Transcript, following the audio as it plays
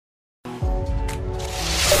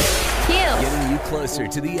closer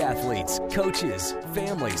to the athletes, coaches,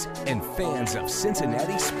 families, and fans of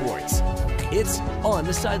Cincinnati sports. It's On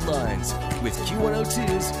the Sidelines with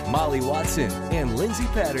Q102's Molly Watson and Lindsay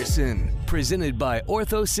Patterson. Presented by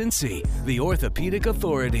Ortho Cincy, the orthopedic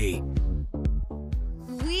authority.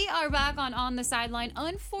 We are back on the Sideline.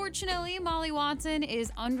 Unfortunately, Molly Watson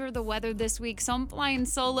is under the weather this week, so I'm flying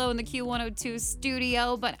solo in the Q102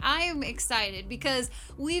 studio, but I am excited because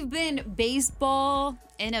we've been baseball,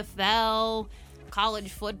 NFL,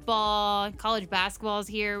 college football, college basketball is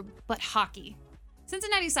here, but hockey.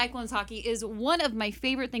 Cincinnati Cyclones hockey is one of my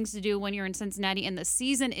favorite things to do when you're in Cincinnati, and the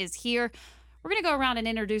season is here. We're going to go around and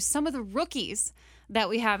introduce some of the rookies that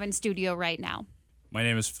we have in studio right now. My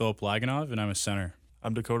name is Philip Laganov, and I'm a center.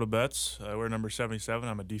 I'm Dakota Betts. I wear number 77.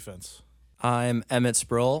 I'm a defense. I'm Emmett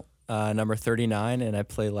Sproul, number 39, and I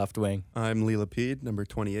play left wing. I'm Lee Lapede, number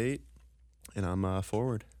 28, and I'm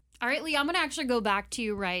forward. All right, Lee, I'm going to actually go back to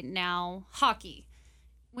you right now. Hockey.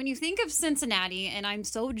 When you think of Cincinnati, and I'm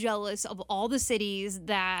so jealous of all the cities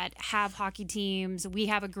that have hockey teams, we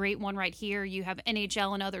have a great one right here. You have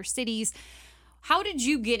NHL in other cities. How did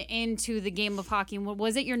you get into the game of hockey?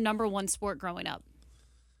 Was it your number one sport growing up?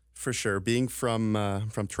 For sure. Being from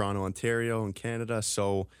Toronto, Ontario in Canada,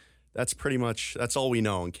 so that's all we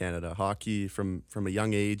know in Canada. Hockey from a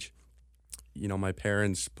young age. You know, my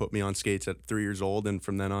parents put me on skates at 3 years old, and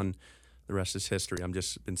from then on, the rest is history. I've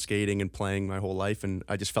just been skating and playing my whole life, and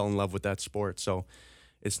I just fell in love with that sport. So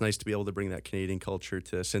it's nice to be able to bring that Canadian culture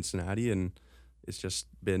to Cincinnati, and it's just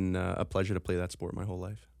been a pleasure to play that sport my whole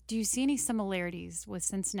life. Do you see any similarities with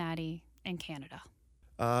Cincinnati and Canada?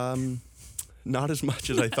 Not as much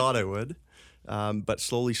as I thought I would, but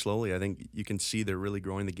slowly, I think you can see they're really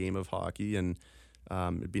growing the game of hockey, and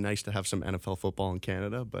it'd be nice to have some NFL football in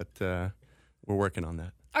Canada, but we're working on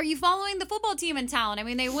that. Are you following the football team in town? I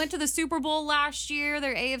mean, they went to the Super Bowl last year.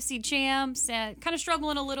 They're AFC champs, and kind of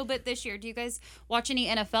struggling a little bit this year. Do you guys watch any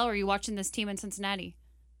NFL, or are you watching this team in Cincinnati?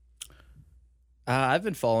 I've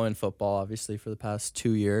been following football, obviously, for the past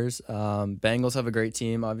 2 years. Bengals have a great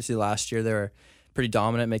team. Obviously, last year they were pretty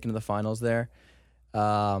dominant, making it to the finals there.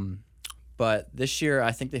 But this year,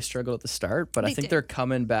 I think they struggled at the start, but I think they're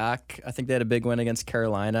coming back. I think they had a big win against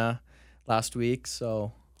Carolina last week,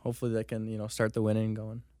 so hopefully they can, start the winning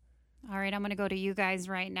going. All right, I'm going to go to you guys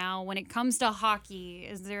right now. When it comes to hockey,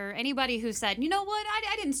 is there anybody who said, you know what,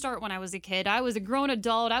 I didn't start when I was a kid. I was a grown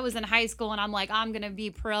adult. I was in high school, and I'm like, I'm going to be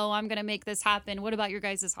pro. I'm going to make this happen. What about your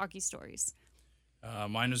guys' hockey stories?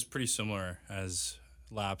 Mine is pretty similar as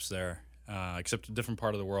Laps there, except a different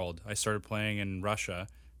part of the world. I started playing in Russia,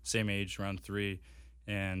 same age, around 3.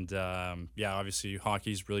 And, obviously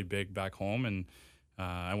hockey's really big back home, and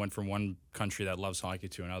I went from one country that loves hockey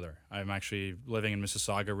to another. I'm actually living in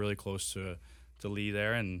Mississauga, really close to Lee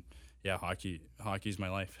there, and hockey's my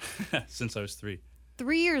life since I was 3.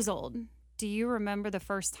 3 years old. Do you remember the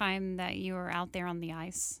first time that you were out there on the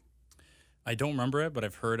ice? I don't remember it, but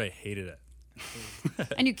I've heard I hated it.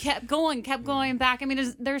 And you kept going back. I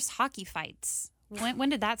mean, there's hockey fights. When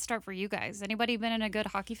did that start for you guys? Anybody been in a good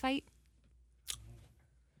hockey fight?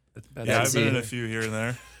 Yeah, I've been in a few here and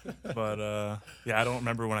there, but I don't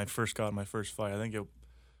remember when I first got my first fight. I think it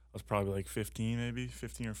was probably like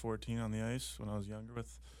 15 or 14 on the ice when I was younger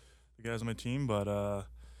with the guys on my team. But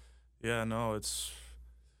it's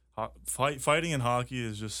fighting in hockey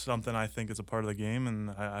is just something I think is a part of the game,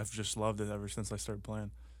 and I've just loved it ever since I started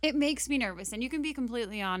playing. It makes me nervous, and you can be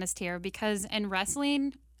completely honest here, because in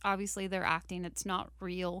wrestling, obviously they're acting, it's not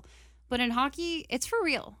real. But in hockey, it's for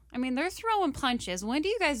real. I mean, they're throwing punches. When do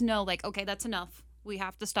you guys know, like, okay, that's enough. We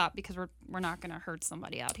have to stop because we're not going to hurt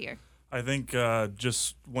somebody out here? I think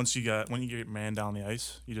just when you get man down the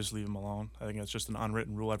ice, you just leave him alone. I think it's just an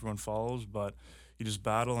unwritten rule everyone follows, but you just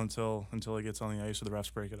battle until he gets on the ice or the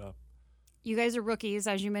refs break it up. You guys are rookies,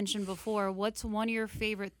 as you mentioned before. What's one of your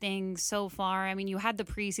favorite things so far? I mean, you had the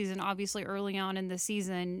preseason, obviously, early on in the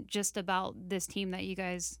season, just about this team that you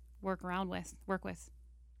guys work with.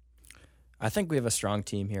 I think we have a strong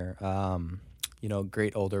team here.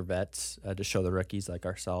 Great older vets to show the rookies like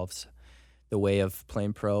ourselves the way of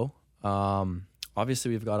playing pro. Obviously,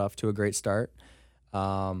 we've got off to a great start.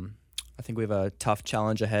 I think we have a tough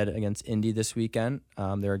challenge ahead against Indy this weekend.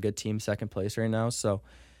 They're a good team, second place right now, so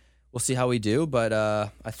we'll see how we do. But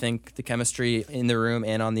I think the chemistry in the room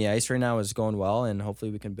and on the ice right now is going well, and hopefully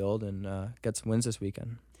we can build and get some wins this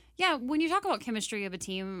weekend. Yeah, when you talk about chemistry of a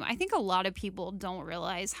team, I think a lot of people don't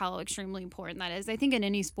realize how extremely important that is. I think in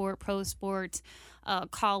any sport, pro sport,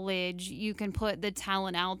 college, you can put the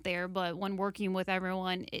talent out there, but when working with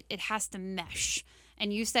everyone, it has to mesh.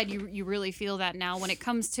 And you said you really feel that now. When it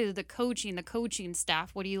comes to the coaching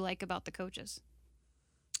staff, what do you like about the coaches?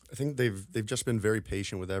 I think they've just been very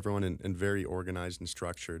patient with everyone and very organized and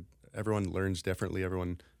structured. Everyone learns differently.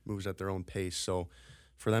 Everyone moves at their own pace. So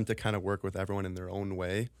for them to kind of work with everyone in their own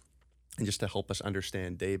way and just to help us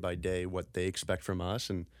understand day by day what they expect from us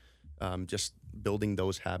and just building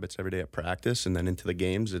those habits every day at practice and then into the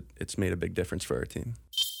games, it's made a big difference for our team.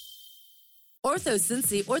 Ortho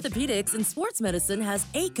Cincy Orthopedics and Sports Medicine has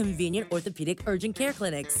 8 convenient orthopedic urgent care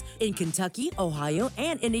clinics in Kentucky, Ohio,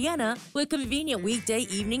 and Indiana with convenient weekday,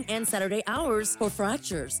 evening, and Saturday hours for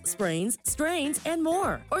fractures, sprains, strains, and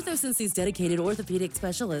more. Ortho Cincy's dedicated orthopedic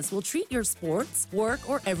specialists will treat your sports, work,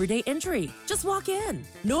 or everyday injury. Just walk in.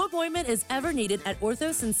 No appointment is ever needed at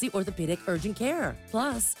Ortho Cincy Orthopedic Urgent Care.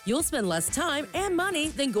 Plus, you'll spend less time and money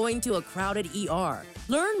than going to a crowded ER.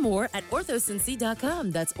 Learn more at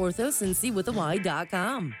orthocincy.com. That's orthocincy with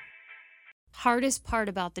y.com. Hardest part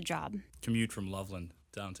about the job? Commute from Loveland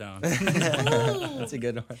downtown. That's a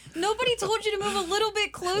good one. Nobody told you to move a little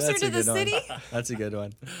bit closer That's to a the good one. city? That's a good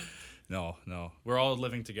one. No. We're all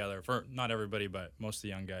living together. For not everybody, but most of the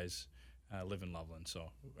young guys live in Loveland. So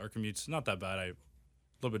our commute's not that bad. A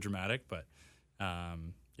little bit dramatic, but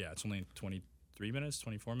it's only 23 minutes,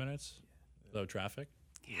 24 minutes without traffic.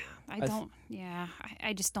 I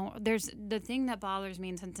just don't. There's the thing that bothers me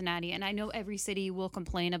in Cincinnati, and I know every city will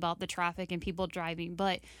complain about the traffic and people driving,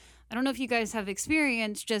 but I don't know if you guys have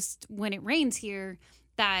experienced just when it rains here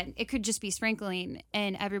that it could just be sprinkling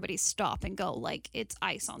and everybody stop and go like it's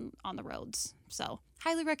ice on the roads. So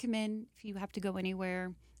highly recommend if you have to go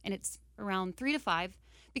anywhere and it's around 3 to 5,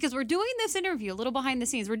 because we're doing this interview a little behind the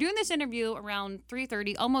scenes. We're doing this interview around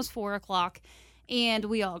 3:30, almost 4 o'clock. And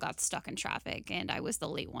we all got stuck in traffic, and I was the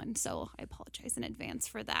late one, so I apologize in advance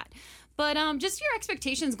for that. But just your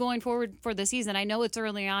expectations going forward for the season. I know it's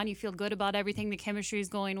early on. You feel good about everything. The chemistry is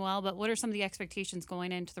going well. But what are some of the expectations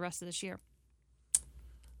going into the rest of this year?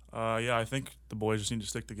 I think the boys just need to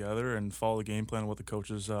stick together and follow the game plan, what the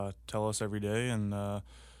coaches tell us every day, and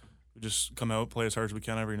we just come out, play as hard as we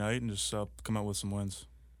can every night, and just come out with some wins.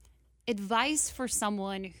 Advice for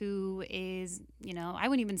someone who is, I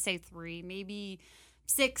wouldn't even say 3, maybe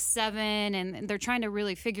 6, 7, and they're trying to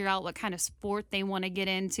really figure out what kind of sport they want to get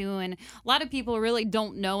into. And a lot of people really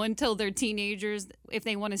don't know until they're teenagers if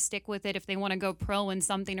they want to stick with it, if they want to go pro in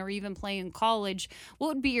something or even play in college. What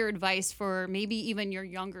would be your advice for maybe even your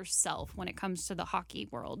younger self when it comes to the hockey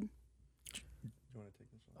world?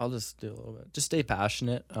 I'll just do a little bit. Just stay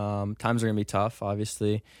passionate. Times are going to be tough,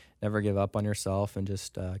 obviously. Never give up on yourself and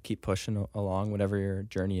just keep pushing along whatever your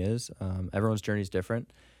journey is. Everyone's journey is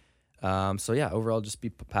different. Overall, just be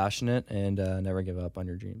passionate and never give up on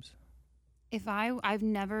your dreams. I've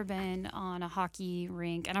never been on a hockey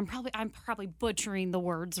rink, and I'm probably butchering the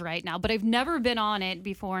words right now, but I've never been on it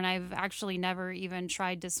before, and I've actually never even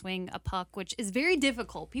tried to swing a puck, which is very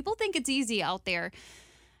difficult. People think it's easy out there.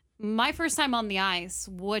 My first time on the ice,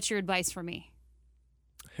 what's your advice for me?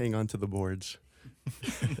 Hang on to the boards.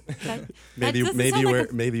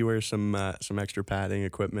 Maybe wear some extra padding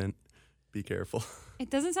equipment. Be careful.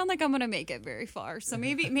 It doesn't sound like I'm gonna make it very far, so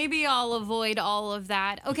maybe I'll avoid all of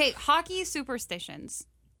that. Okay, hockey superstitions.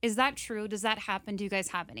 Is that true? Does that happen? Do you guys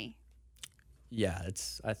have any? Yeah,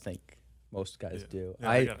 I think most guys do.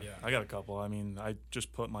 Yeah, I got a couple. I mean, I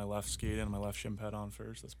just put my left skate in and my left shin pad on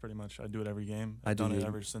first. That's pretty much, I do it every game. I've done it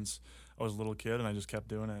ever since I was a little kid, and I just kept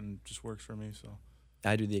doing it, and it just works for me. So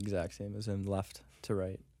I do the exact same as him, left to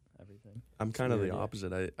right, everything. I'm kind of the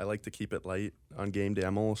opposite. I like to keep it light on game day.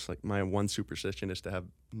 I'm almost like, my one superstition is to have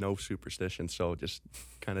no superstition, so just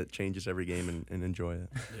kind of changes every game and enjoy it.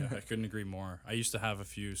 Yeah, I couldn't agree more. I used to have a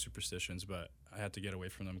few superstitions, but I had to get away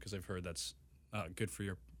from them because I've heard that's not good for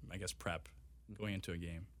your, prep going into a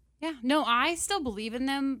game. Yeah, no, I still believe in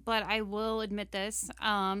them, but I will admit this.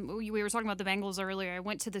 We were talking about the Bengals earlier. I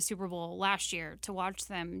went to the Super Bowl last year to watch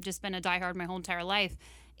them. Just been a diehard my whole entire life.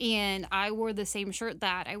 And I wore the same shirt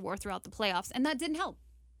that I wore throughout the playoffs, and that didn't help.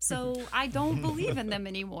 So I don't believe in them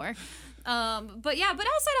anymore. But outside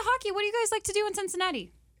of hockey, what do you guys like to do in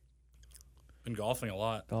Cincinnati? Been golfing a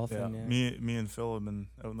lot. Golfing, yeah. Me and Phil have been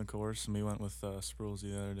out in the course, and we went with Sprules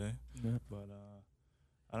the other day. Yeah. But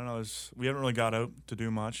I don't know. We haven't really got out to do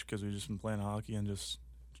much because we've just been playing hockey and just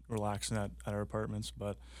relaxing at our apartments.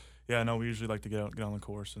 But yeah, no, we usually like to get on the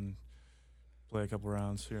course and play a couple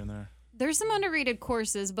rounds here and there. There's some underrated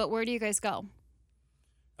courses, but where do you guys go?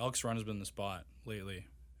 Elks Run has been the spot lately.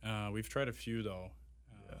 We've tried a few though.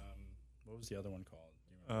 What was the other one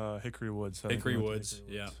called? Hickory Woods. Hickory Woods,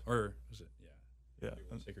 yeah. Or was it? Yeah.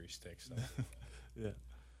 Yeah. Hickory Sticks. Yeah.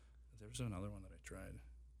 There was another one that I tried.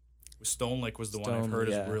 Stone Lake was the one I've heard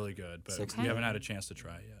is really good, but we haven't had a chance to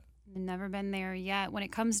try it yet. Never been there yet. When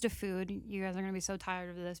it comes to food, you guys are going to be so tired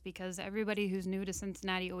of this because everybody who's new to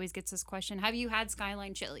Cincinnati always gets this question. Have you had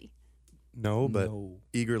Skyline chili? No, but No.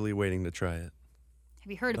 eagerly waiting to try it.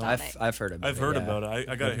 Have you heard about it? I've heard about it. I've heard yeah. about it.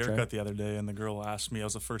 I got a Haven't tried. haircut the other day, and the girl asked me. That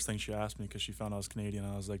was the first thing she asked me because she found I was Canadian.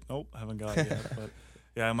 I was like, nope, haven't got it yet. But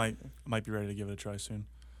yeah, I might be ready to give it a try soon.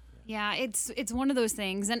 Yeah, it's one of those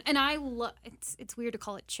things, and I love. It's weird to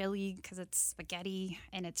call it chili because it's spaghetti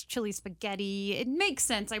and it's chili spaghetti. It makes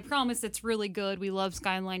sense. I promise it's really good. We love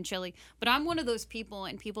Skyline chili, but I'm one of those people,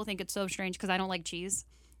 and people think it's so strange because I don't like cheese.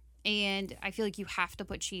 And I feel like you have to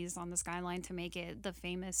put cheese on the Skyline to make it the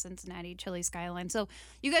famous Cincinnati chili Skyline. So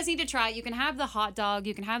you guys need to try it. You can have the hot dog.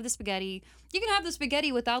 You can have the spaghetti. You can have the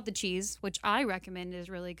spaghetti without the cheese, which I recommend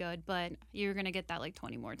is really good. But you're going to get that like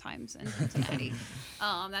 20 more times in Cincinnati.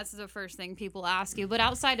 That's the first thing people ask you. But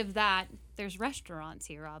outside of that, there's restaurants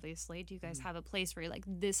here, obviously. Do you guys have a place where you're like,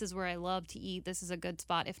 this is where I love to eat? This is a good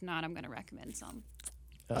spot. If not, I'm going to recommend some.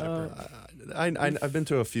 I've been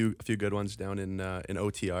to a few good ones down in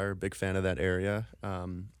OTR. Big fan of that area.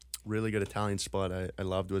 Really good Italian spot I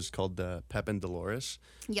loved was called Pep and Dolores.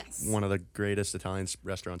 Yes. One of the greatest Italian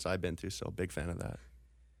restaurants I've been to. So big fan of that.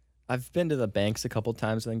 I've been to the Banks a couple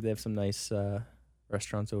times. I think they have some nice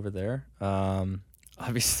restaurants over there.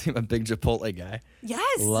 Obviously, I'm a big Chipotle guy.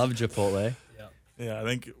 Yes. Love Chipotle. Yeah, I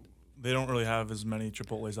think they don't really have as many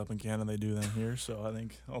Chipotles up in Canada they do than here. So I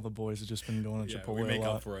think all the boys have just been going to Chipotle we make a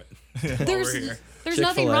lot. up for it. There's Chick-fil-A.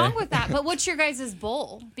 nothing wrong with that. But what's your guys'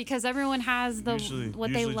 bowl? Because everyone has the Usually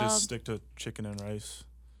they love. just stick to chicken and rice.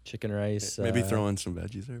 Chicken rice. Maybe throw in some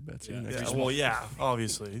veggies there, Betsy. Yeah. next Yeah. time. Well, yeah,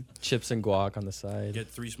 obviously. chips and guac on the side. Get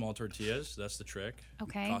 3 small tortillas. That's the trick.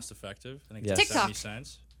 Okay. Cost effective. I think Yes. it's TikTok. 70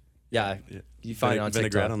 cents. Yeah, you find it on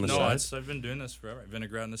Vinaigrette TikTok. on the No, side. I've been doing this forever.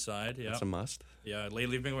 Vinaigrette on the side. Yeah. That's a must. Yeah.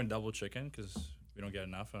 Lately, we've been going double chicken because we don't get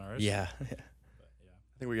enough on ours. Yeah. I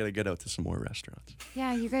think we got to get out to some more restaurants.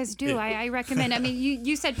 Yeah, you guys do. I recommend. I mean,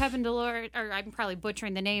 you said Pep and Dolores, or I'm probably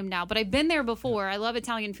butchering the name now, but I've been there before. I love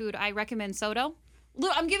Italian food. I recommend Soto.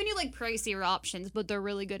 Look, I'm giving you like pricier options, but they're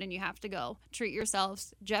really good, and you have to go. Treat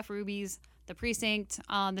yourselves. Jeff Ruby's, the Precinct,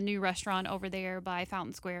 the new restaurant over there by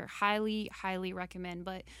Fountain Square. Highly, highly recommend.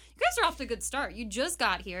 But you guys are off to a good start. You just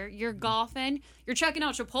got here. You're golfing. You're checking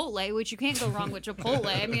out Chipotle, which you can't go wrong with Chipotle.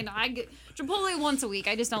 I mean, I get Chipotle once a week.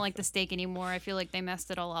 I just don't like the steak anymore. I feel like they messed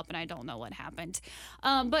it all up, and I don't know what happened.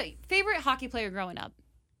 But favorite hockey player growing up?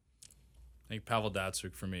 I think Pavel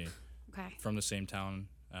Datsyuk for me, Okay. from the same town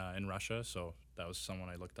in Russia. So that was someone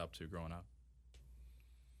I looked up to growing up.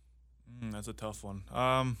 That's a tough one.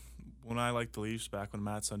 When I liked the Leafs back when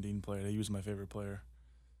Matt Sundin played, he was my favorite player.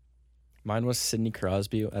 Mine was Sidney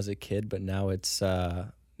Crosby as a kid, but now it's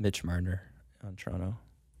Mitch Marner on Toronto.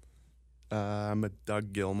 I'm a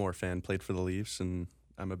Doug Gilmour fan. Played for the Leafs, and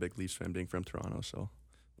I'm a big Leafs fan, being from Toronto. So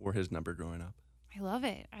wore his number growing up. I love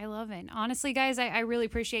it. I love it. Honestly, guys, I really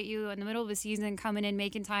appreciate you in the middle of the season coming in,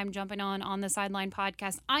 making time, jumping on the Sideline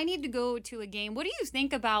podcast. I need to go to a game. What do you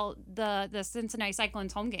think about the Cincinnati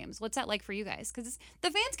Cyclones home games? What's that like for you guys? Because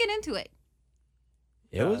the fans get into it.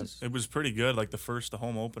 It was pretty good. Like the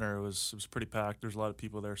home opener, it was pretty packed. There's a lot of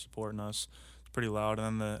people there supporting us. It's pretty loud.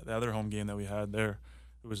 And then the other home game that we had there,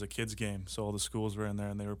 it was a kids game, so all the schools were in there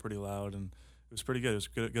and they were pretty loud, and it was pretty good. It was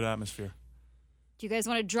good atmosphere. Do you guys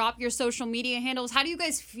want to drop your social media handles? How do you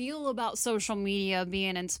guys feel about social media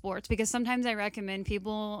being in sports? Because sometimes I recommend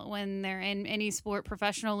people when they're in any sport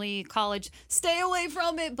professionally, college, stay away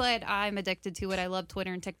from it. But I'm addicted to it. I love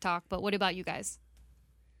Twitter and TikTok. But what about you guys?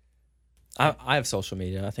 I have social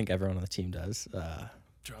media. I think everyone on the team does.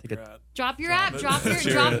 Drop your ad. Drop your app. Drop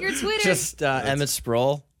your Twitter. Just Emmett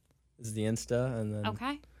Sproul is the Insta, and then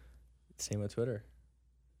Okay. same with Twitter.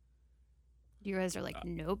 You guys are like,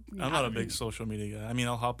 nope. I'm not a big social media guy. I mean,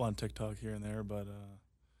 I'll hop on TikTok here and there, but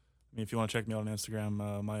I mean, if you want to check me out on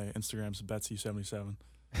Instagram, my Instagram's Betsy77.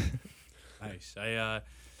 Nice.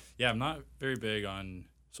 I'm not very big on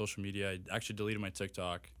social media. I actually deleted my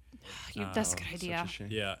TikTok. That's a good idea. Such a shame.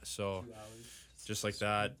 Yeah, so just like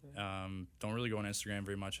that. Don't really go on Instagram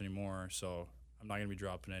very much anymore, so I'm not gonna be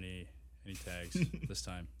dropping any tags this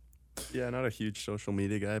time. Yeah, not a huge social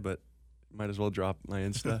media guy, but might as well drop my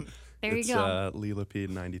Insta. There you it's, go.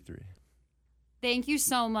 Lilapede93. Thank you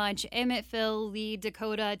so much, Emmett, Phil, Lee,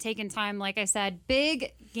 Dakota, taking time. Like I said,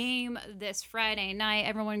 big game this Friday night.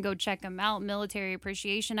 Everyone go check them out. Military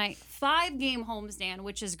Appreciation Night. 5-game homestand,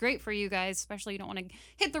 which is great for you guys, especially you don't want to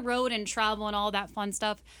hit the road and travel and all that fun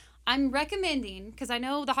stuff. I'm recommending, because I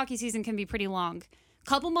know the hockey season can be pretty long.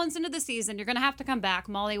 Couple months into the season, you're going to have to come back.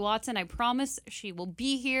 Molly Watson, I promise she will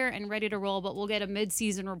be here and ready to roll, but we'll get a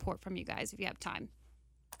mid-season report from you guys if you have time.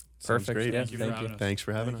 Sounds Perfect. great. Yeah, Thank you for thank having you. us. Thanks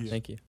for having Thank us. you. Thank you.